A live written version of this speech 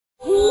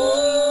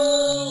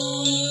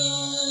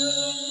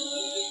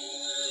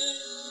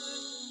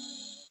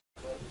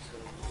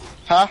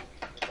Huh?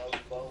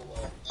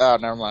 Oh,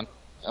 never mind.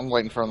 I'm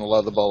waiting for him to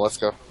load the bowl. Let's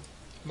go.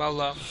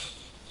 Bolo.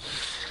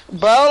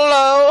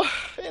 Bolo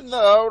in the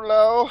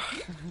Olo.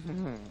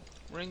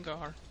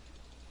 Ringar.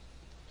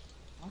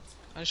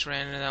 I just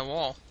ran into that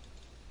wall.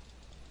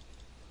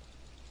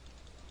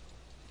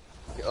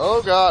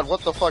 Oh god,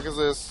 what the fuck is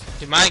this?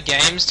 Dude, my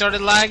game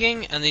started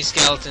lagging, and these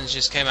skeletons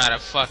just came out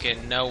of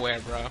fucking nowhere,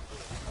 bro.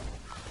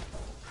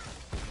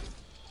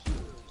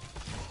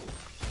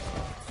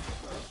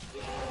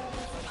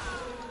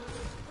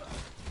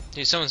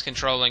 Dude, someone's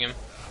controlling him.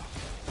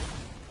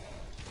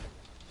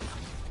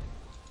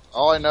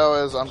 All I know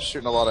is I'm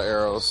shooting a lot of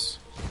arrows.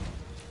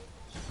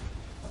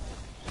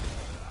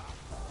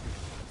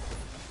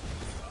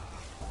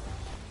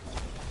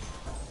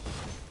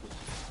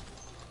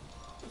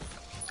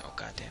 Oh,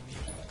 goddamn you.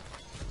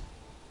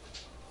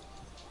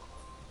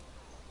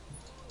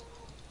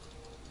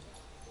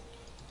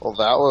 Well,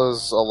 that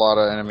was a lot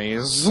of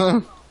enemies.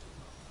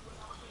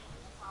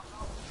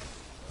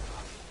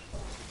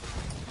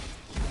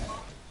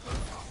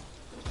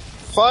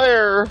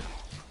 Fire!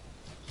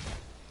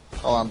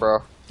 Hold on, bro.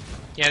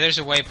 Yeah, there's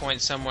a waypoint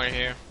somewhere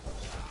here.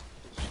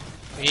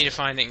 We need to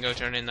find it and go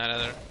turn in that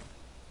other.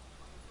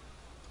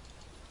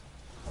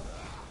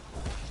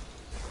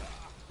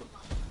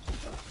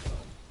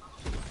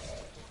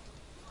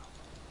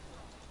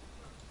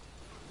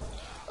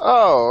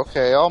 Oh,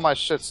 okay, all my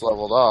shit's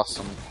leveled.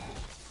 Awesome.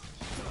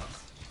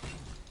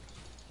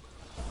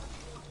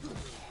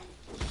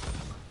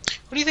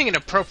 What do you think an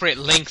appropriate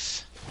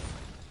length?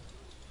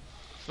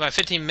 About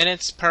 15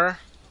 minutes per?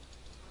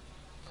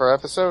 Per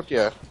episode?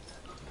 Yeah.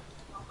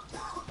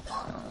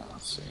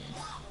 Let's see.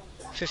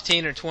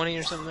 15 or 20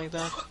 or something like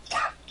that?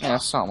 Yeah,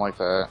 something like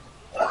that.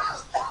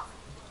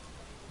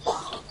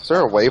 Is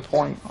there a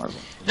waypoint?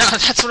 No,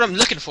 that's what I'm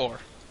looking for.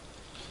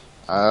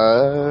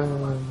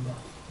 Yeah,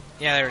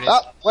 there it is.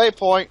 Ah,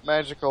 waypoint,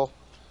 magical.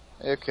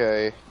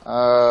 Okay.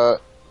 You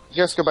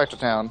guys go back to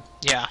town.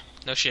 Yeah,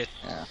 no shit.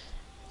 Yeah.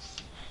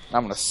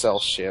 I'm gonna sell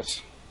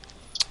shit.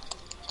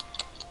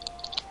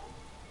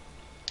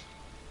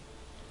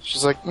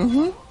 She's like,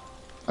 I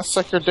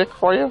suck your dick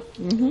for you?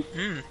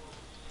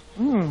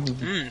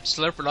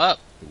 Slurp it up.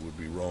 It would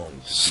be wrong.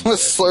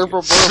 Slurp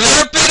a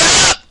Slurp it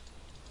up!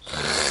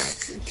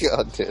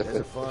 God damn There's a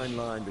it. fine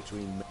line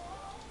between.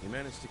 You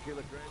managed to kill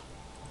a dragon.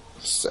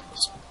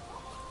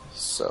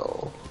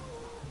 So.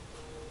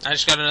 I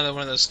just got another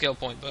one of those skill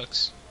point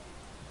books.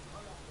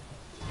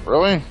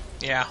 Really?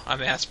 Yeah, I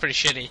mean, that's pretty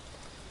shitty.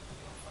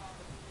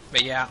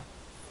 But yeah.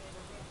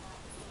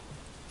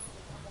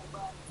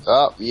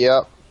 Oh,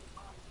 yep.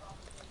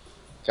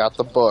 Got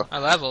the book. I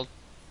leveled.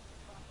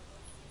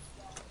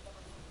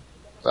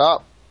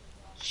 Oh.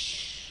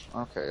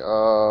 Okay,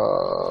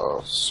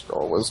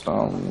 scroll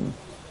wisdom.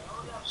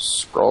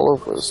 Scroll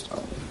of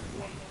wisdom.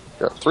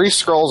 Got 3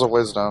 scrolls of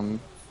wisdom.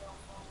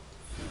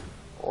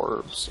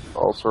 Orbs of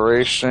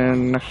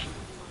alteration.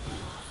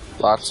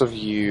 Lots of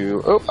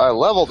you. Oh, I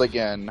leveled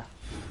again.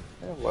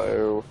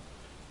 Hello.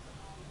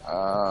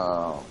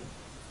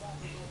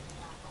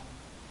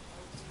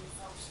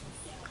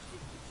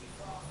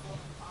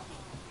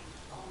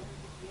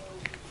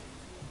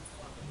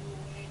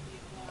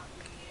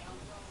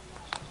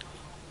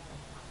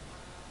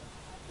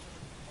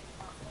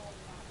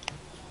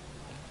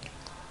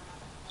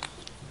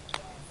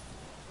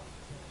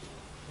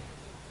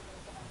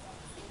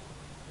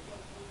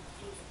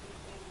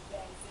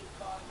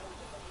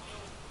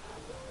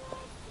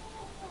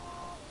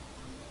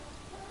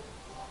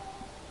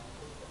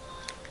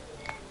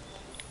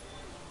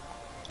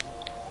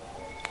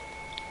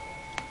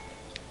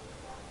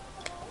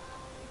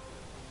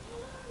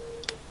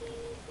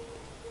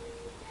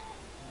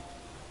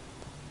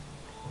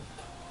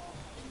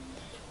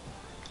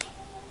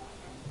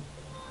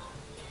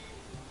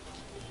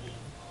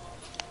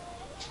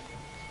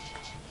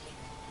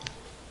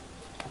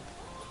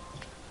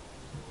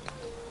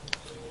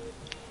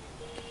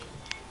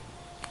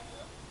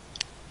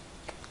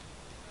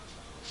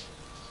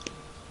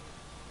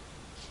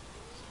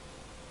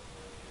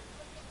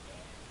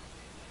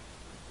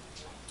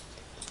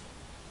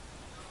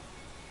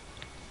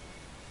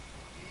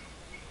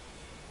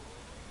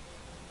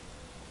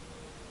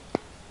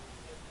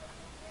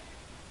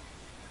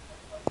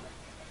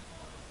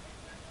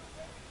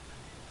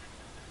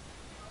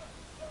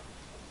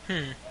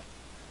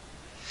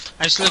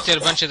 I just looked at a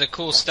bunch of the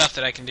cool stuff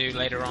that I can do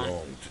later on.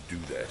 Wrong to do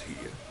that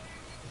here.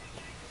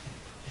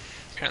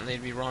 Apparently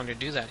it'd be wrong to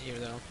do that here,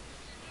 though.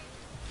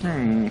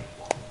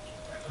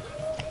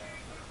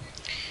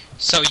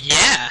 So,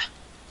 yeah.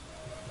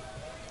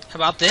 How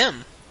about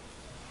them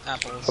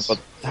apples?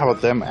 How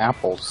about them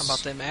apples? How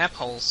about them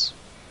apples?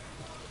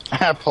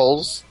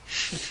 Apples?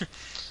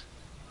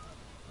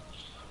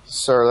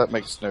 Sir, that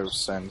makes no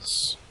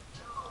sense.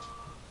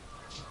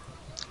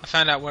 I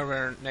found out where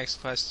our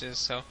next quest is,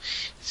 so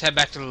let's head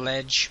back to the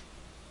ledge.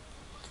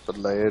 The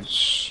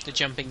ledge. The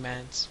jumping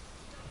mans.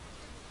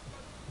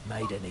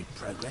 Made any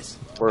progress?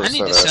 Where I is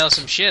need that to at? sell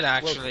some shit,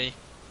 actually.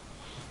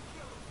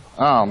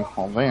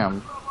 Well,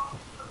 damn.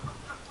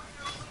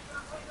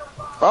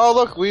 Oh,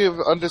 look, we have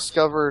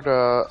undiscovered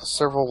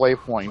several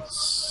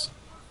waypoints.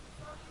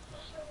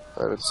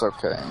 But it's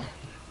okay.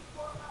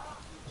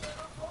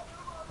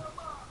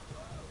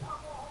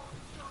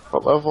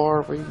 What level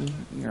are we?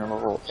 You're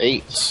level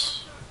 8. It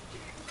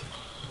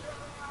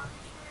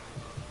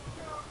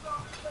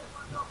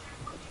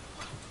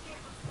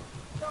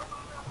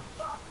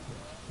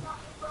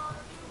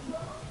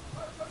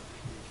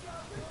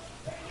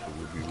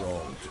would be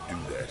wrong to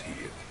do that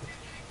here.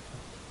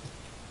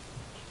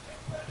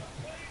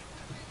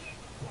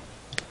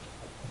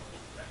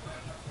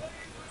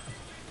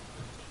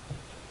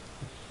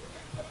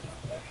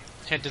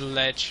 Head to the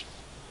ledge.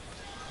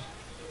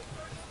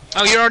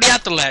 Oh, you're already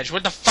at the ledge.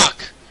 What the fuck?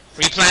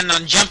 Were you planning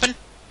on jumping?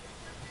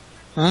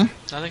 Hmm?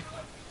 Nothing?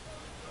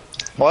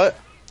 What?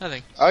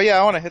 Nothing. Oh yeah,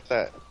 I want to hit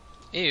that.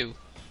 Ew.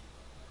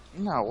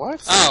 No,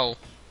 what? Oh.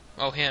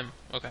 Oh, him.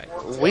 Okay.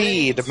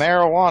 Weed,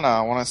 marijuana.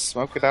 I want to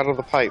smoke it out of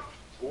the pipe.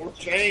 4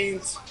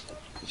 chains.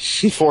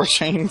 4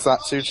 chains,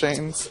 not 2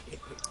 chains.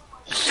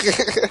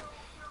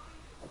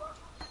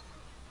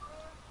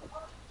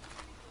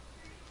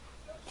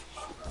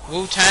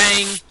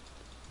 Wu-Tang.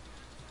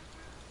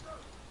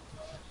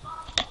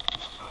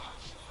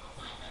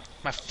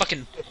 My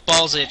fucking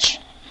balls itch.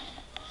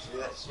 See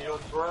that shield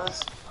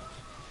thrust?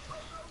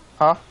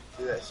 Huh?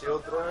 See that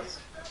shield thrust?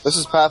 This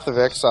is Path of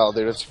Exile,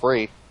 dude. It's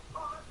free.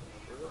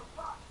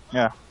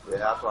 Yeah.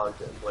 Yeah, I probably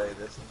couldn't play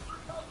this one.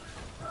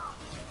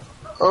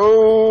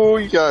 Oh,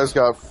 you guys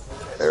got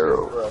That arrow.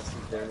 shield thrust,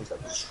 he's doing, he's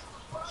like,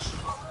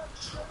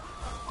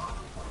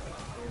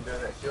 you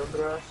doing that shield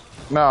thrust?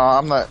 No,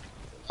 I'm not.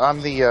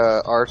 I'm the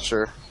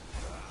archer.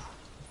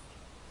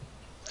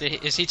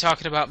 Is he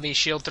talking about me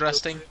shield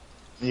thrusting?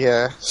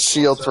 Yeah,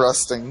 shield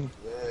thrusting.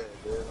 Yeah,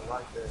 dude, I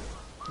like that.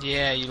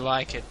 Yeah, you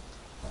like it.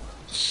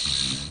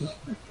 That's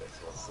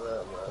what's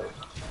up, bro.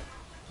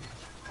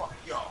 Fuck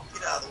y'all,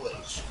 get out of the way.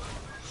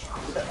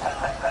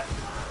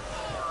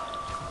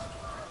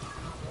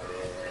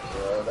 Yeah,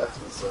 bro, that's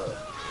what's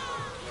up.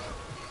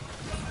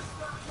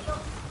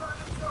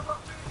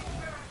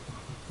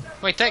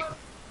 Wait, that...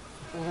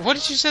 What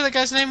did you say that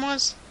guy's name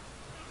was?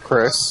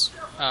 Chris.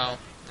 Oh.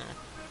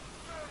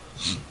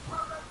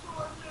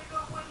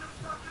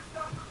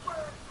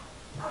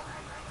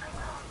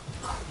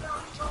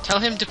 Tell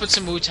him to put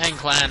some Wu-Tang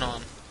Clan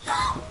on.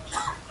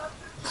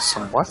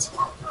 Some what?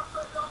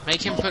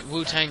 Make him put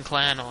Wu-Tang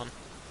Clan on.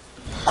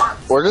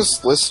 We're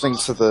just listening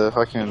to the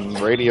fucking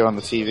radio on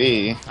the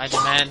TV. I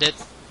demand it.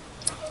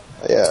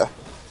 Yeah.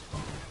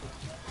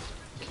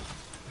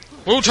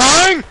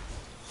 Wu-Tang!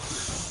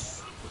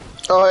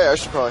 Oh, yeah, I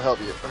should probably help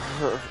you.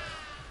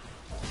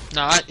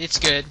 No, it's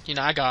good. You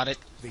know, I got it.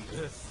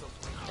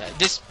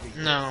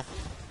 No.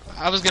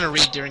 I was gonna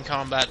read during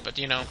combat, but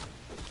you know,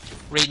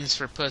 reading's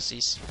for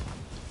pussies.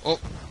 Oh,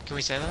 can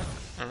we say that?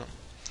 I don't know.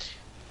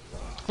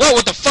 Whoa,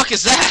 what the fuck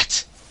is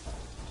that?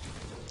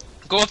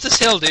 Go up this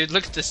hill, dude.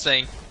 Look at this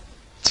thing.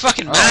 It's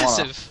fucking I don't wanna.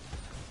 massive.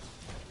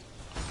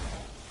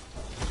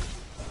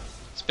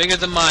 It's bigger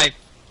than my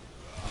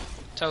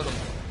totem.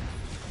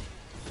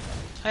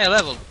 Hey, I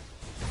leveled.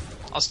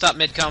 I'll stop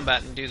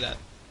mid-combat and do that.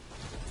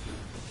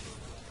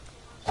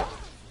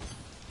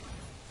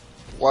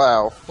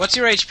 Wow. What's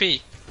your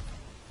HP?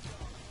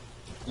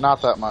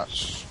 Not that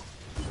much.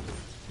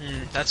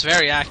 That's a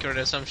very accurate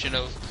assumption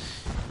of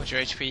what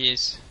your HP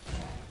is.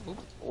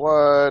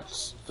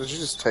 What? Did you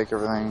just take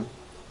everything?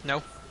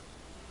 No.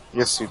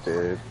 Yes, you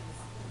did.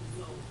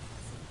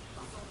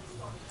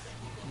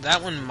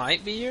 That one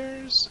might be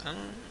yours? I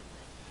don't...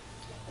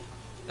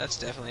 That's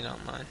definitely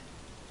not mine.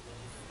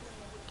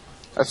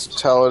 That's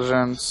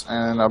intelligence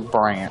and a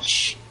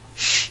branch.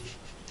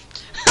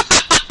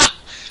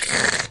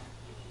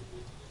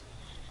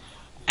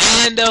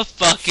 And a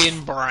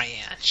fucking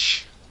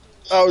branch.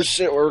 Oh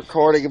shit, we're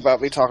recording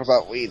about me talking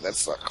about weed.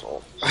 That's not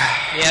cool.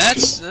 Yeah,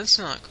 that's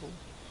not cool.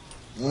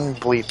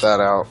 Bleep that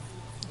out.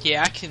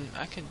 Yeah, I can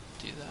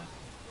do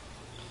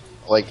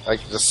that. Like, I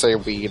can just say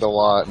weed a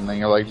lot, and then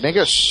you're like,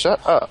 nigga,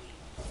 shut up.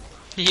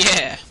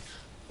 Yeah.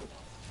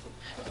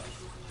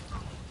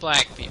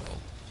 Black people.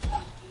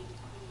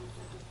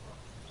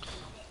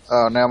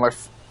 Oh, now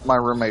my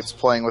roommate's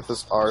playing with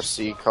this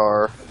RC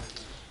car.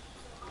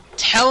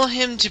 Tell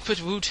him to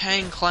put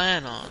Wu-Tang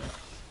Clan on.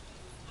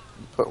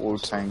 Put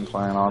Wu-Tang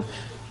Clan on.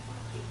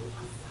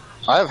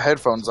 I have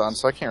headphones on,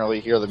 so I can't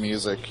really hear the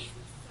music.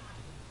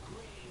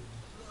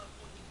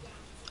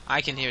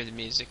 I can hear the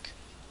music.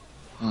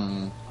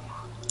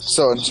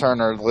 So in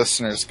turn, our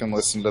listeners can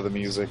listen to the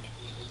music.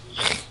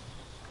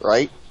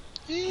 Right?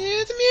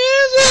 Hear the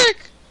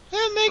music!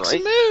 That makes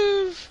Right. me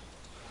move.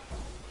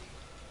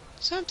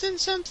 Something,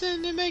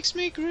 something that makes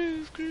me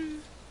groove,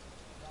 groove.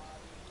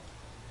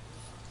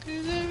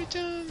 'Cause every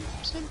time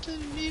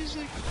something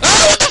music.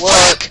 Oh, what the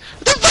What? fuck?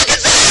 What the fuck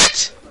is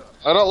that?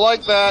 I don't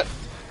like that.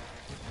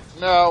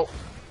 No.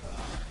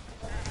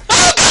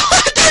 Oh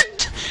god,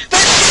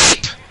 they're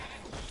sheep!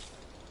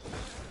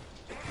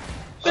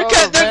 They're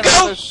man, I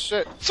goat, missed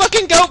shit.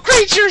 fucking goat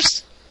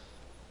creatures!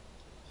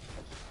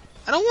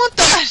 I don't want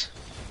that!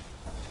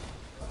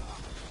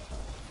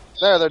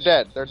 There, they're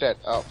dead. They're dead.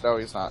 Oh, no,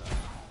 he's not.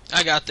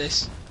 I got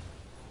this.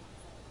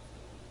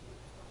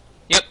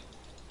 Yep,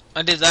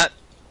 I did that.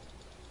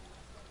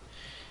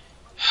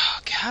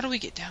 Okay, how do we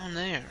get down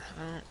there?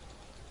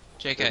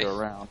 JK. Go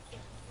around.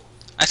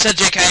 I said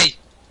JK!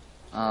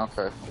 Oh,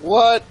 okay.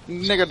 What?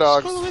 Nigga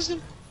dogs. Scroll of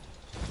wisdom.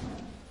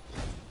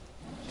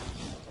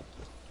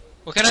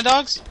 What kind of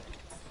dogs?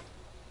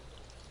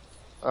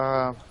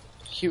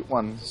 Cute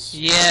ones.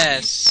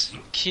 Yes,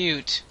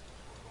 cute.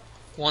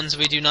 Ones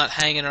we do not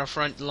hang in our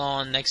front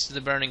lawn next to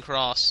the burning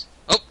cross.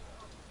 Oh!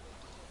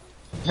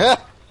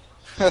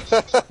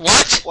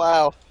 What?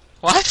 Wow.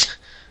 What?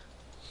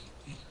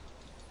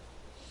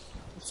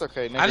 It's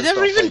okay. Niggas I've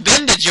never don't even play-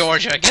 been to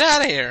Georgia. Get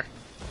out of here.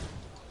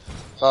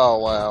 Oh,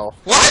 wow.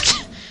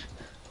 What?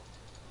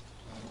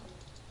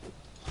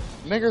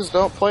 Niggers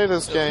don't play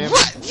this game.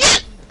 What? Yeah.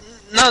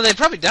 No, they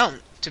probably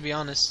don't, to be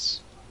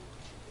honest.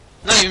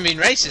 Not even being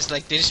racist,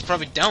 like, they just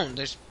probably don't.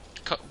 There's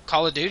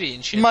Call of Duty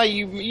and shit.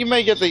 You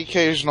may get the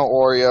occasional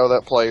Oreo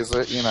that plays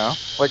it, you know.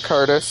 Like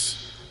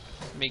Curtis.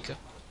 Mika.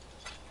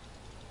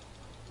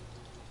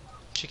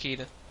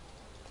 Chiquita.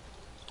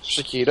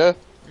 Shakita.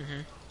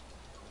 Mhm.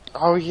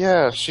 Oh,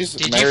 yeah. She's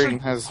Did you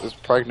married and is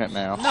pregnant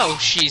now. No,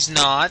 she's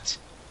not.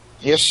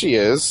 Yes, she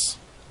is.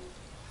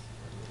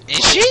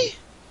 Is she?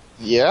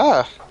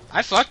 Yeah.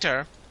 I fucked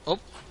her. Oh,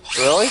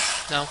 Really?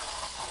 no.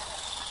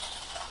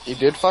 You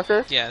did fuck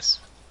her? Yes.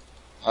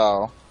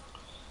 Oh.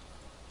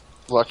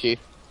 Lucky.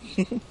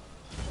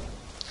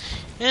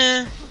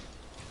 Eh.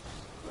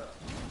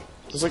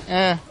 It's like,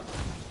 eh.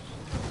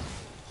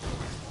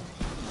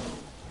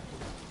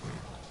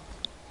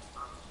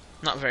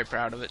 Not very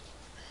proud of it,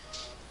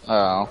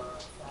 Oh.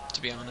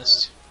 to be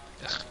honest.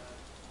 Ugh.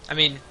 I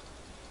mean,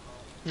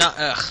 not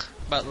ugh,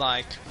 but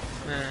like,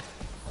 eh.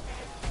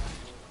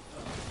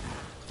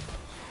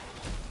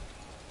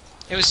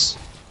 It was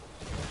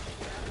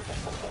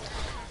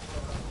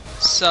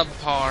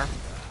subpar.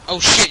 Oh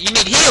shit, you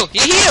need heal!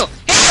 You heal!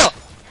 Heal!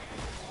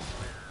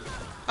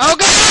 Oh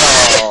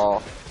god!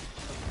 Oh.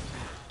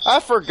 I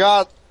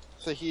forgot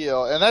to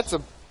heal, and that's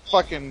a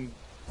fucking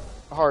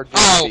hard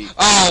game to beat.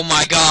 Oh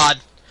my god.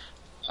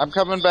 I'm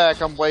coming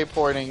back, I'm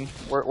waypointing.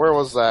 Where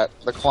was that?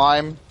 The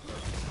climb?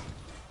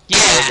 Yeah.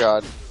 Oh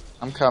god.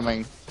 I'm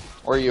coming.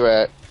 Where you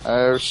at?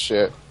 Oh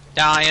shit.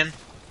 Dying.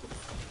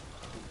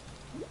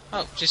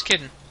 Oh, just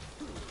kidding.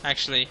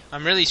 Actually,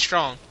 I'm really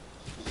strong.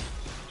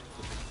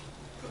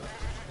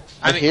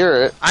 I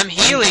hear it. I'm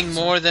healing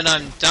more than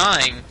I'm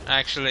dying,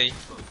 actually.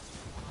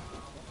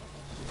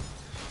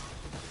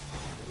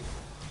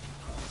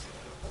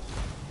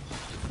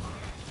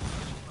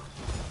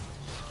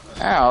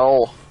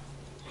 Ow.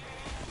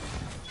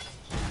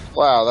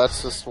 Wow,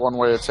 that's just one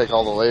way to take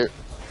all the loot.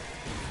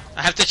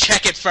 I have to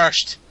check it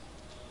first.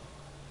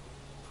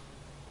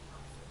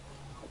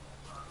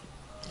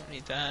 Don't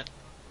need that.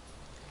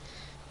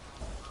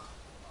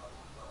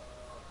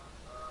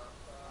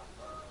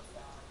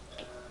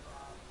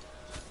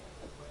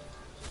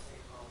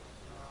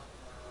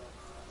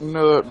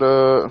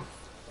 No.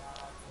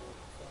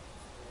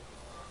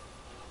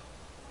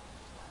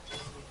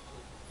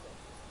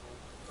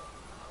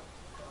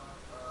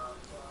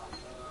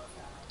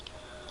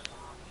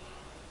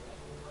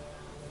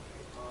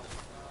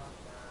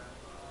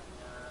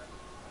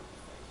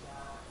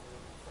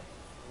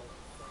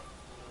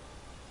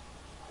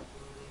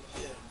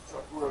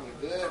 Fuck really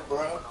good,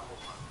 bro.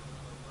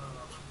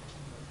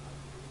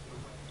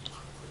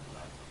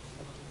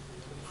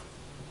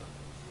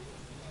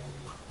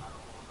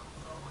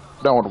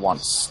 No one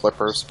wants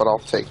slippers, but I'll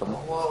take them.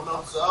 Want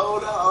no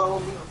soda,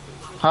 homie?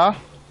 Huh?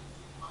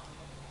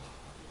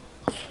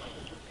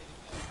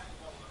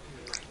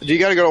 Do you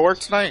gotta go to work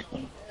tonight?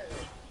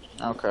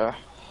 Okay.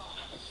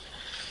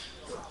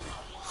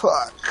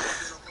 Fuck.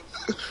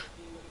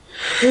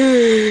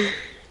 You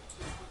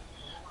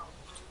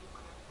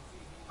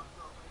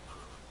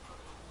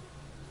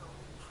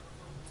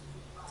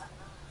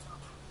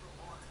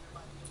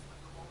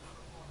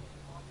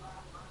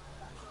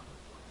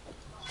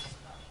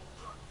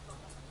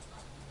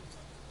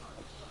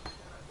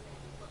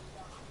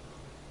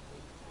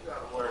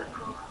gotta work.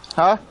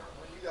 Huh?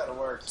 You gotta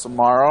work.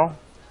 Tomorrow?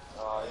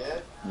 Oh, yeah?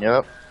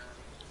 Yep.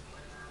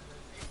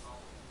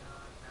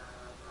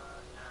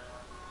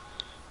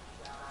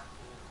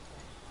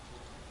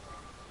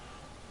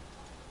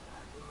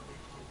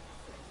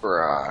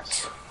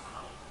 Right.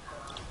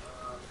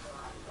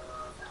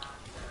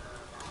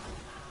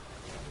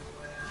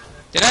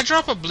 Did I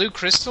drop a blue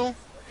crystal?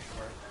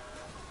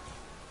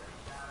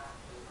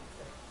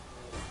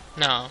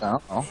 No.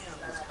 Oh.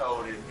 It's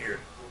cold in here.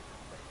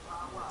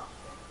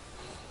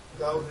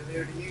 Cold in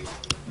here to you?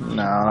 No,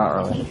 not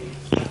really. I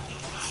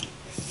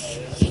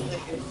think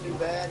it's too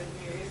bad in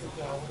here either,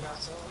 though. We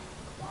got some.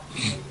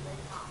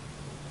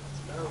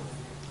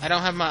 I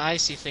don't have my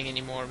icy thing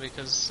anymore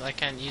because I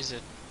can't use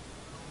it.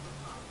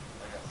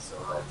 I got so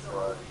much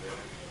fun.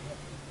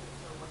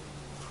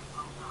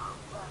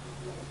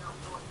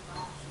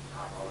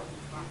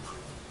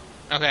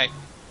 Okay.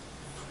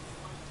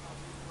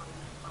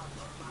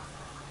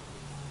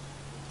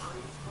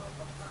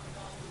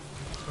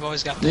 I've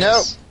always got this.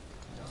 Nope.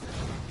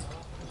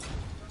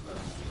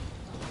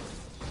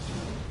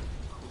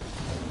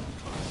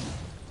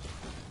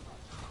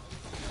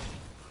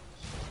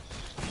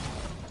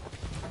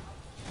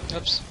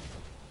 Whoops.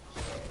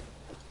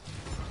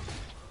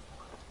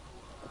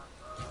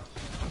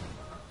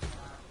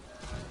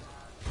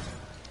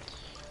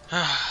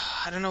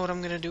 I don't know what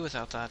I'm gonna do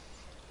without that.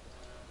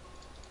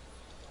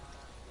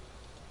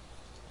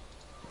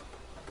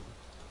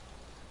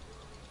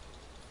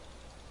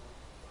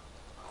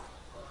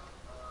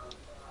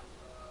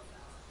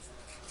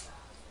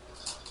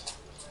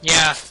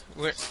 Yeah,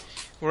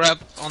 we're up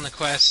on the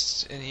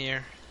quest in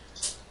here.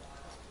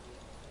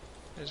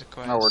 There's a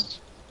quest. No,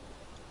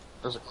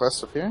 there's a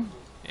quest up here?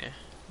 Yeah,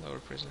 lower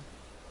prison.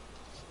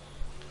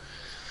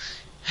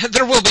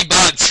 There will be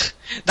bugs!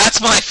 That's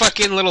my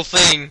fucking little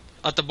thing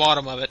at the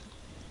bottom of it.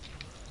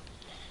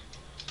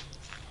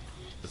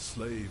 A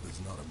slave is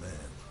not a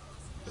man.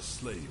 A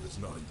slave is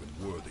not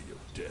even worthy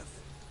of death.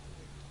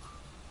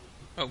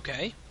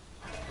 Okay.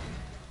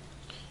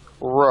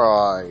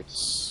 Right.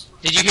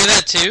 Did you hear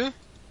that too?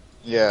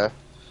 Yeah.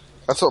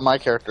 That's what my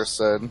character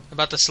said.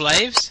 About the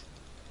slaves?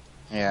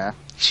 Yeah.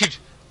 Dude,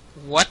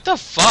 what the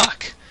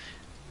fuck?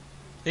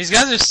 These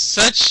guys are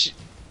such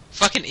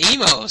fucking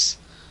emos.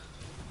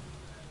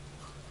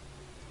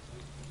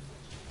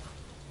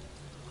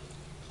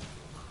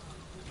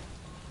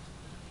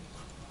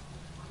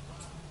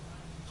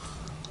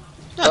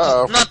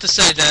 Not to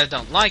say that I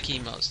don't like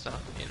emos, though,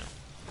 you know.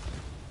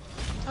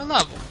 I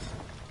love them.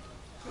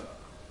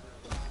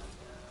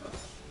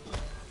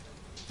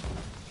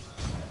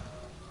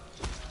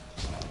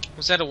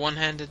 Was that a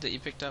one-handed that you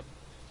picked up?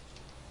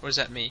 Or is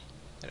that me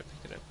that I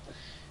picked it up?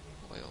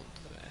 Oiled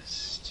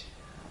vest.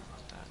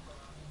 That.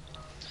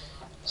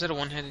 Was that a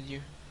one-handed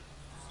you?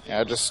 Yeah,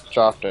 I just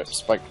dropped it.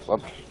 Spiked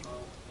club.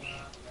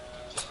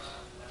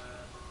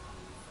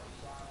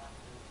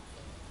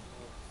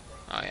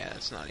 Oh yeah,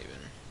 that's not even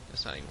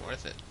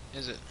worth it,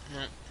 is it?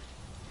 No.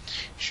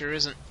 Sure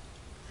isn't.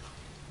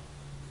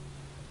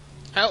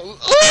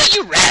 Oh,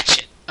 you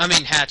ratchet! I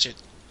mean hatchet.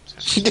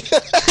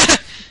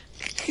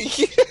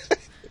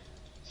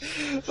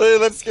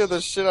 That scared the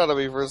shit out of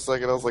me for a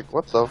second. I was like,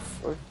 what the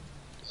fuck?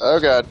 Oh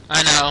god.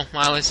 I know,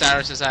 Miley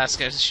Cyrus's ass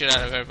scares the shit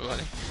out of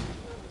everybody.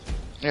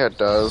 Yeah, it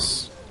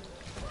does.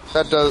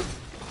 That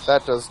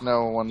does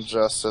no one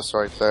justice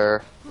right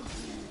there.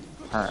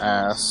 Her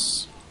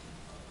ass.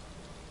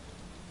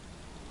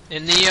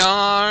 In the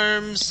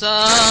arms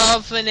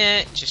of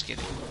an just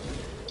kidding.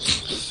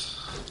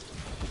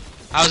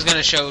 I was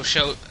gonna show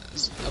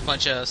a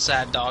bunch of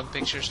sad dog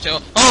pictures too.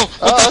 Oh,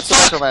 what the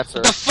fuck? What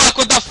the fuck?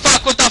 What the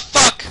fuck? What the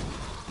fuck?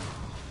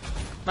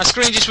 My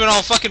screen just went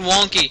all fucking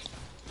wonky.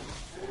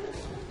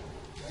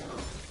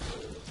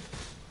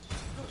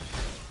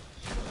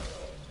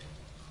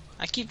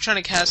 I keep trying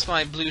to cast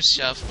my blue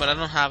stuff, but I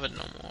don't have it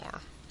no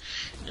more.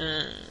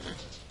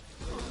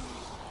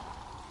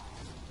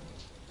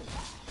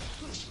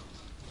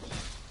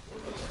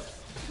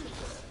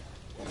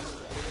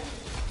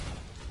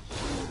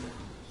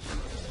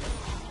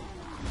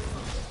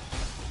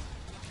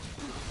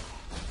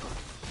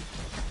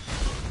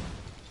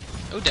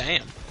 Oh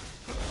damn.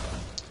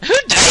 Who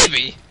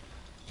Davy?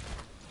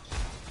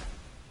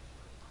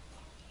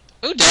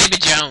 Who Davy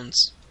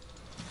Jones?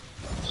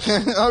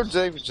 Oh,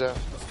 Davy Jones.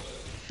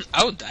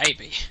 Oh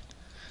Davy.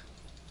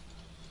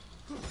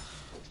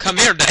 Come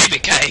here, Davy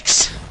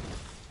Cakes.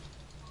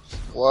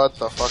 What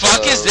the fuck?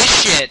 Fuck is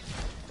this shit?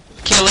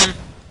 Kill him.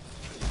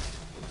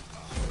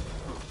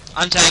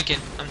 I'm tanking.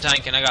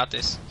 I got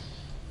this.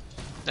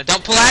 Now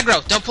don't pull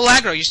aggro. Don't pull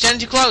aggro. You're standing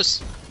too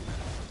close.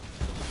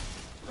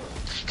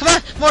 Come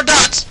on! More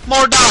dots!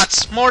 More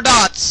dots! More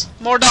dots!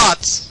 More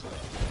dots!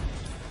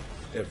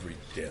 Every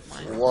death.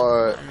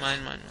 What?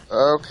 Mine.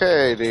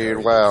 Okay,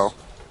 dude, wow.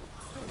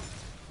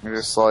 You're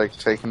just like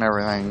taking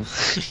everything.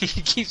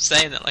 You keep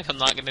saying that like I'm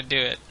not gonna do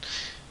it.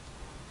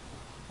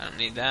 I don't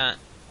need that.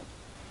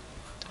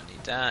 Don't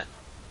need that.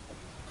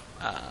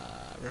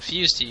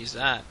 Refuse to use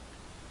that.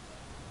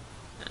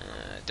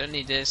 Don't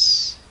need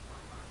this.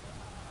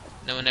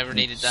 No one ever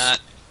needed that.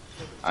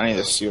 I need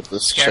to see what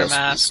this Scare chest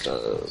mask. piece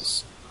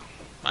does.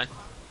 Mine.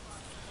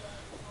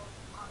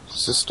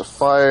 Resist to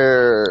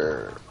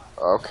fire.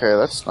 Okay,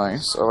 that's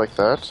nice. I like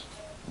that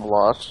a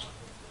lot.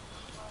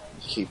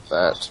 Keep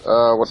that.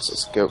 What's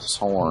this? Goat's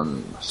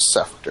horn,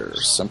 scepter,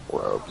 simple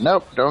robe.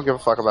 Nope, don't give a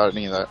fuck about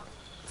any of that.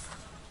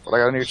 But I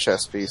got a new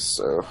chest piece,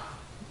 so.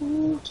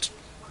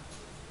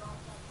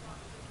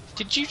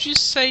 Did you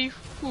just say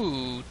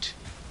hoot?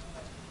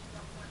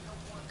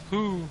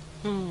 Who?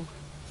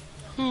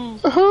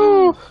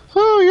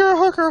 You're a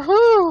hooker,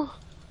 who?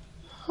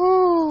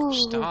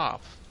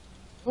 Stop.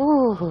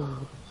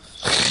 Ooh.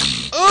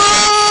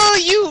 Oh,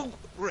 you!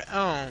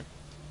 Oh.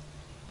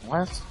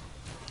 What?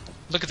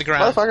 Look at the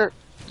ground. Motherfucker.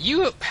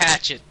 You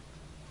hatchet.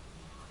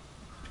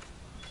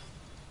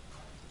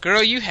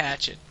 Girl, you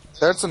hatchet.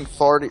 That's in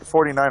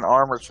 49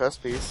 armor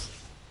chest piece.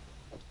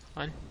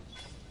 Mine.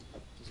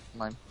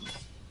 Mine.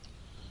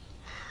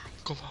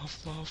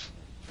 Love.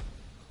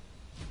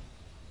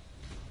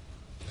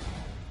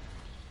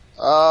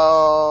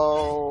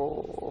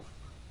 Oh.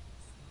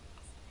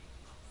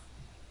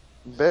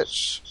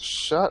 Bitch,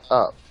 shut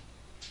up.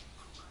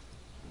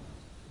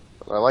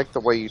 But I like the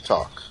way you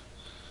talk.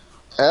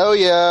 Hell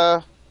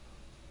yeah.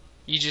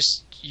 You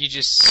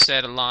just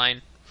said a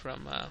line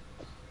from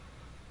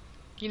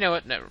you know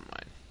what? Never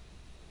mind.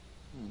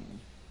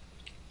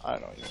 I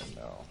don't even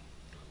know.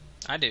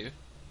 I do.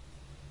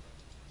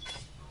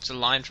 It's a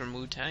line from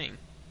Wu-Tang.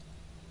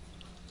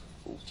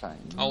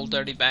 Wu-Tang. Old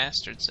dirty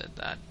bastard said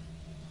that.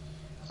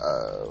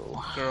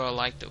 Oh. Girl, I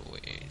like the way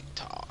you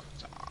talk.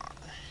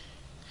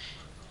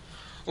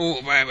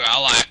 Ooh, baby, I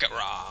like it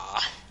raw.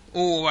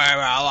 Ooh, baby,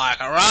 I like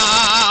it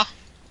raw.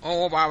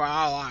 Oh, baby,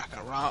 I like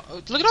it raw.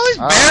 Look at all these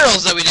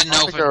barrels that we didn't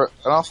open.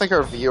 I don't think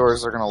our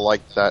viewers are gonna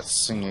like that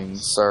singing,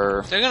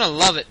 sir. They're gonna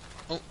love it.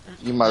 Oh,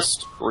 You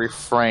must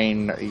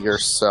refrain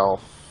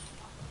yourself.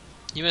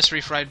 you must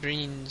refried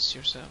beans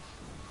yourself.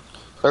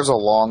 There's a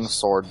long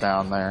sword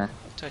down there.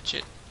 Touch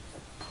it.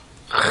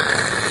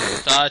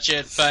 Touch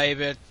it,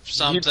 baby.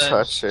 Something.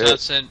 touch it.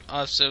 That's an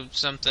also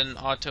something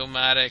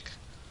automatic.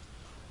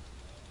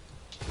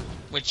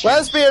 Which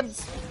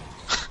Lesbians!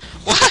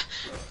 What?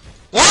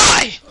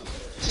 Why?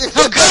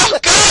 Oh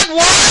God! God!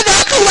 Why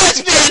not the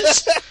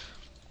lesbians?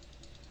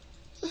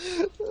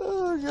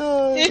 Oh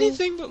god.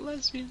 Anything but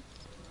lesbians.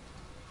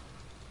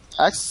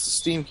 Access the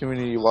Steam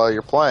community while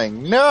you're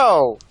playing.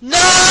 No!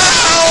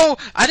 No!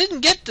 I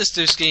didn't get this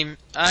through Steam.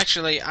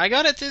 Actually, I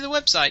got it through the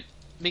website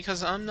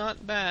because I'm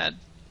not bad.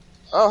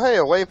 Oh hey,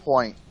 a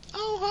waypoint.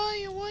 Oh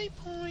hi, a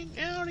waypoint.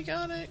 I already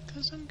got it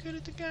because I'm good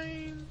at the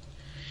game.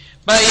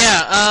 But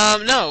yeah,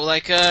 no,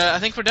 like I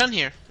think we're done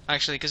here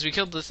actually because we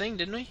killed the thing,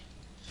 didn't we?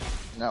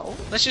 No.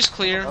 Let's just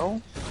clear.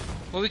 No.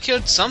 Well, we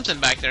killed something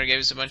back there. Gave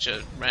us a bunch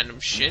of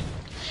random shit.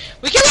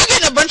 We kept on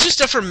getting a bunch of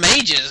stuff from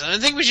mages. I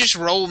think we should just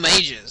roll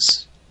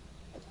mages.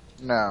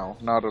 No,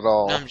 not at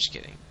all. No, I'm just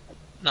kidding.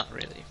 Not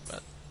really,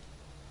 but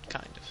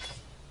kind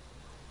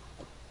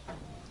of.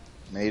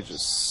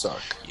 Mages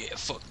suck. Yeah,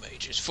 fuck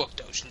mages. Fuck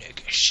those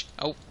niggas.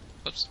 Oh,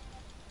 whoops.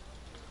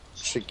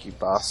 Cheeky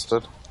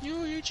bastard.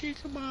 You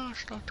cheeky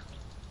bastard.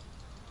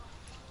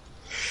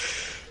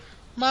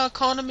 My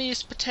economy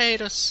is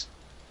potatoes.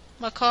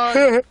 My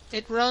car,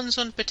 it runs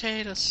on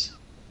potatoes.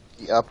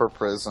 The upper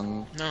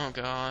prison. Oh,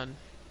 God.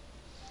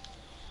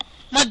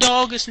 My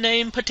dog is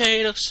named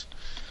Potatoes.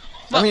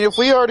 I mean, if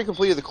we already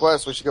completed the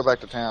quest, we should go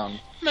back to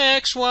town. My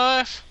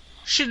ex-wife,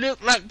 she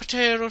looked like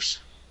potatoes.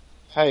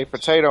 Hey,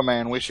 Potato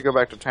Man, we should go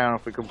back to town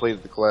if we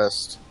completed the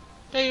quest.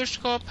 They used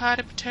to call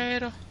Patty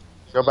Potato.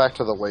 Go back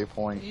to the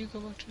waypoint. You go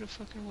back to the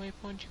fucking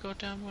waypoint, you go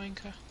down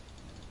wanker.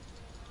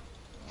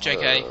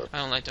 JK, I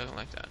don't like talking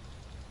like that.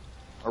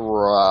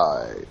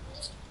 Right.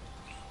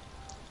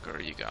 Girl,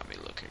 you got me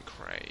looking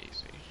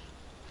crazy.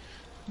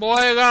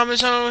 Boy, you got me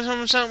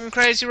something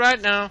crazy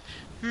right now.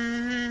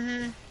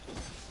 I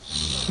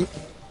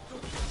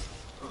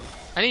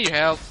need your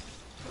help.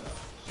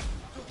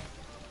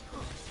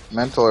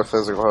 Mental or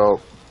physical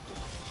help?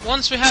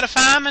 Once we had a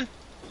famine.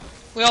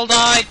 We all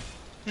died.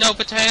 No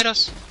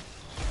potatoes.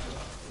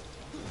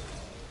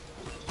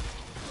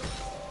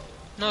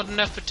 Not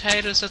enough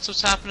potatoes, that's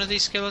what's happened to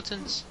these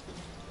skeletons.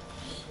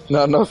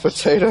 Not enough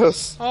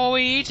potatoes? All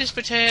we eat is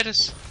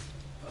potatoes.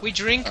 We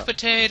drink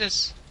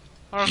potatoes.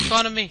 Our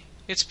economy,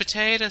 it's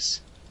potatoes.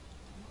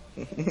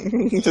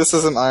 This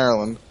isn't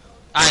Ireland.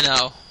 I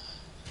know.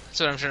 That's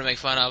what I'm trying to make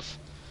fun of.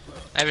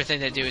 Everything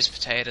they do is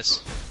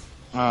potatoes.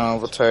 Oh,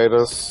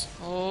 potatoes.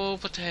 Oh,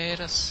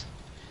 potatoes.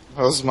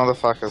 Those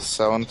motherfuckers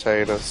selling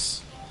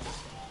potatoes.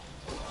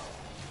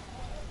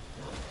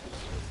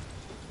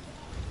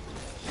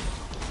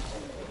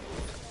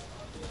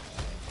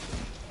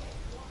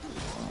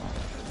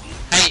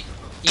 Hey,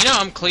 you know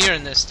I'm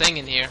clearing this thing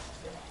in here.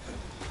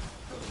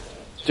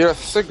 Dude, I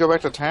said go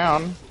back to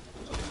town.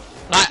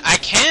 I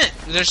can't.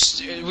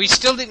 We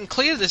still didn't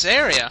clear this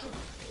area.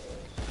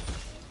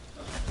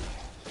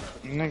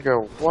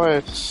 Nigga,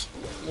 what?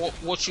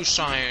 What you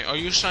saying? Are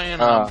you saying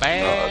I'm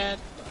bad?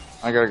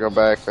 I gotta go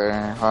back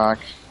there, Hawk.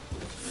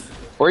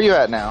 Where are you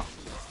at now?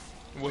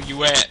 Where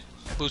you at?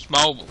 Boost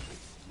Mobile.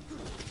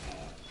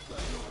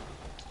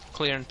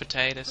 Clearing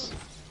potatoes.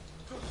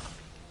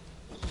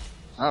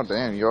 Oh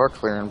damn, you are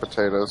clearing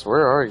potatoes.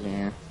 Where are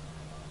you?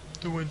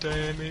 Doing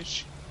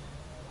damage.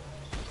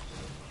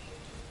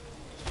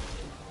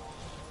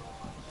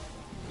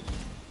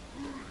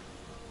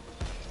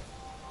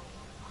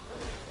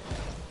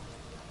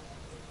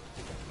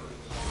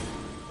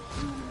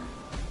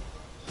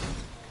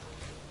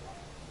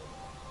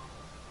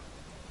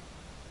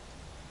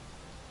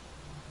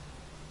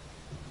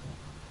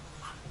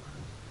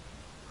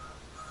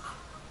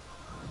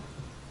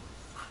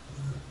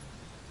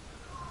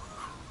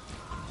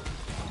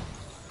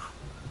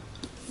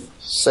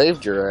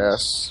 Saved your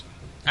ass.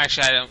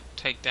 Actually, I don't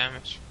take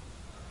damage.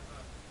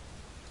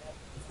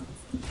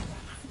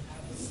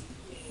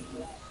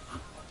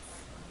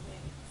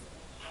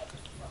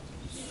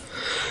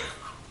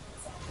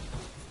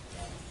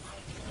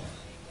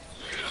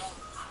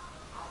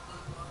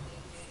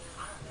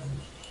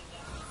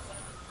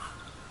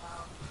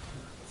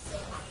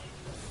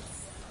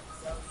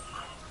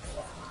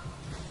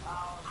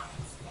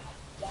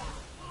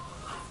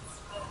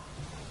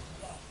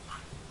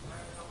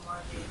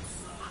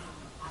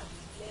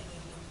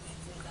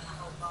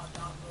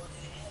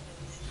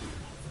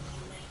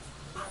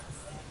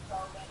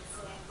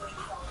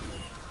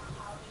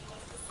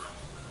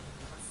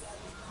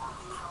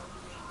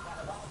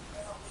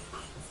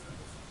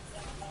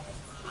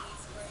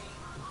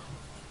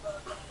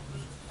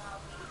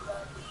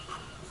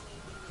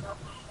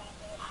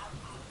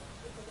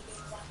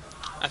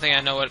 I think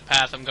I know what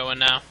path I'm going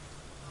now.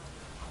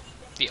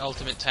 The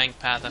ultimate tank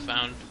path I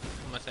found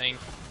on my thing.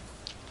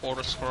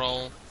 Portal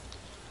scroll.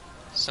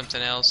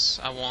 Something else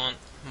I want.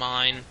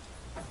 Mine.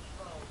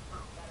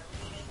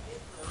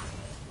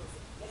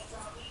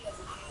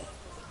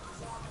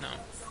 No.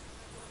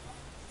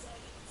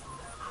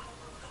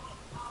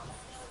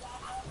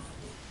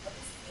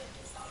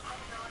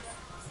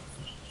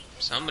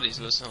 Somebody's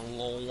listening to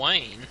Lil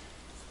Wayne.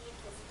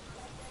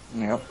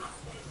 Yep.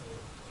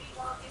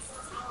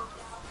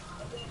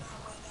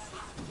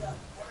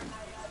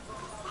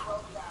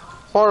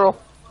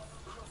 Portal.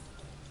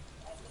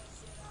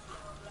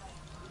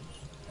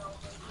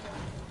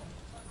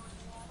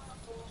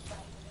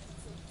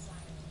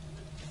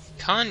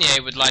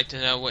 Kanye would like to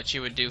know what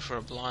you would do for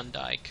a blonde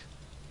dyke.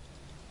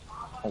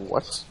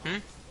 What? Hmm?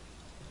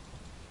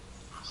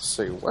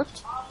 Say what?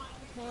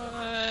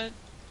 What?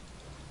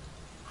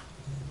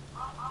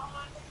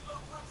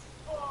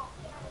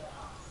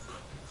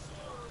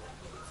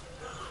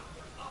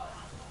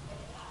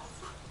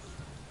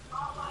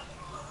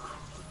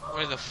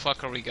 Where the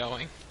fuck are we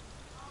going?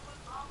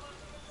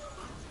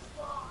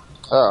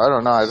 Oh, I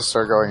don't know. I just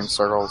start going in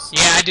circles.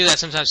 Yeah, I do that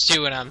sometimes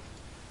too when I'm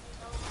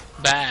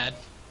bad.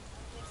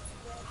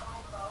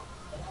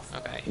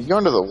 Okay. You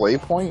going to the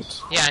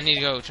waypoint? Yeah, I need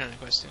to go turn the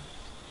quest in.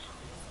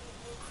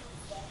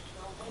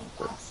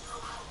 Okay.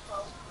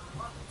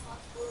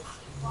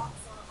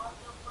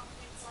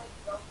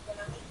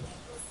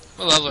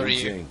 What level are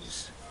you?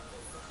 James.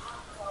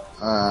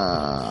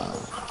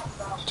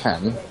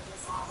 10.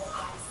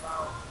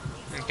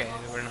 Okay,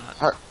 we're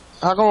not.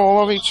 How come it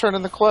won't let me turn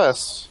in the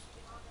quest?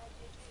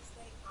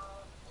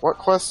 What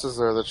quest is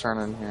there to turn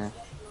in here?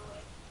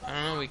 I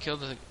don't know. We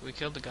killed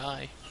the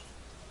guy.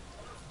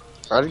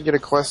 I didn't get a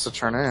quest to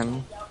turn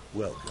in.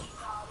 Welcome.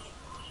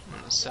 I'm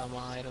gonna sell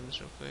my items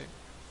real quick.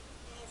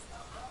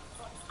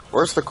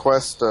 Where's the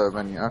quest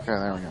menu? Okay,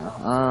 there we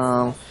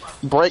go.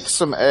 Break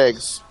some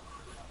eggs.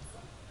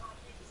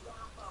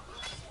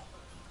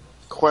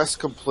 Quest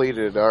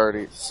completed, I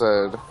already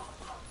said.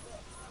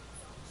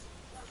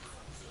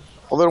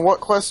 Well, then what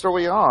quest are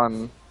we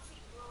on?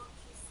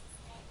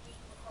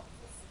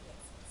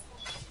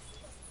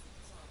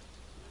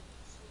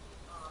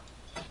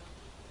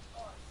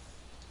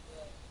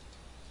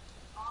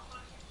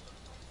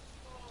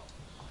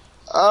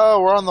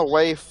 Oh, we're on the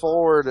way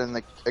forward in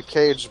a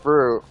caged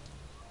brute.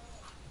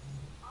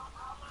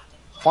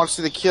 Wants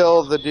you to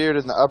kill the dude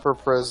in the upper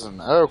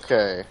prison.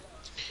 Okay.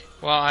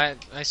 Well,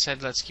 I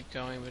said let's keep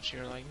going, but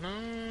you're like,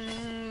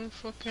 no,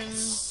 fucking,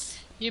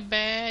 you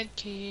bad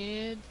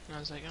kid. And I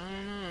was like, I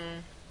don't know.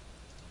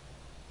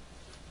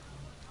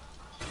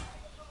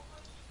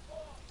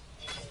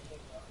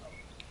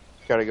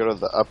 Gotta go to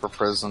the upper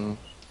prison.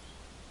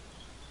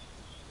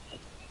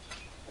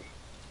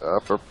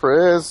 Upper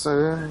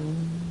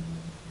prison.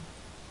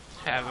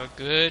 Have a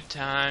good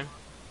time.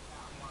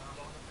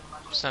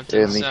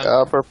 Something, In the something,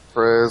 upper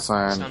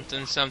prison.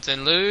 something,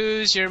 something.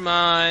 Lose your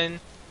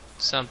mind.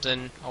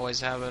 Something.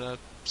 Always have it up.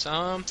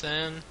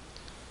 Something.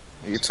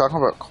 Are you talking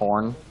about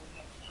Korn?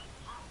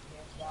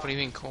 What do you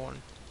mean,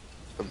 Korn?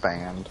 The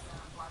band.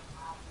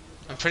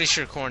 I'm pretty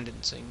sure Korn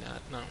didn't sing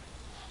that. No.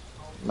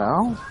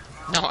 No?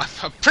 No,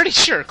 I'm pretty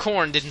sure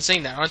Korn didn't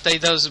sing that. Aren't they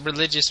those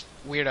religious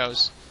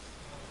weirdos?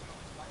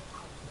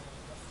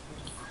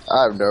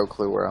 I have no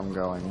clue where I'm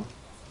going.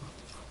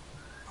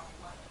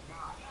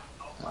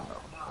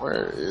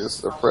 Where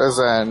is the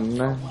prison?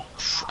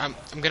 I'm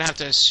gonna have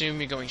to assume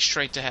you're going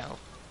straight to hell.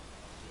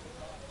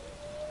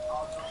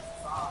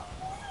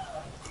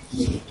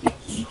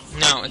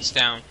 No, it's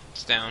down.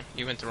 It's down.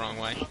 You went the wrong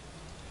way.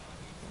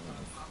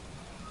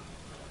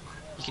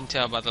 You can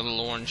tell by the little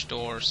orange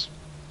doors.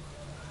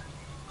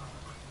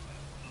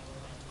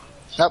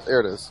 Nope,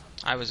 there it is.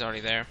 I was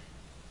already there.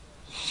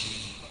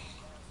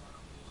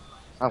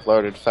 I've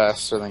loaded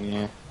faster than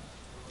you.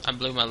 I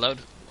blew my load.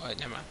 Wait,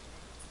 never mind.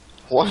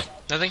 What?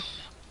 Nothing?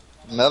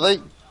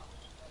 Nothing?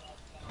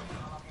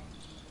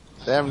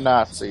 Damn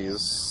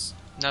Nazis.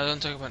 No, don't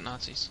talk about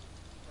Nazis.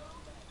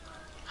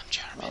 I'm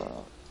German.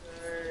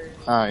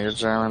 Oh, you're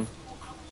German.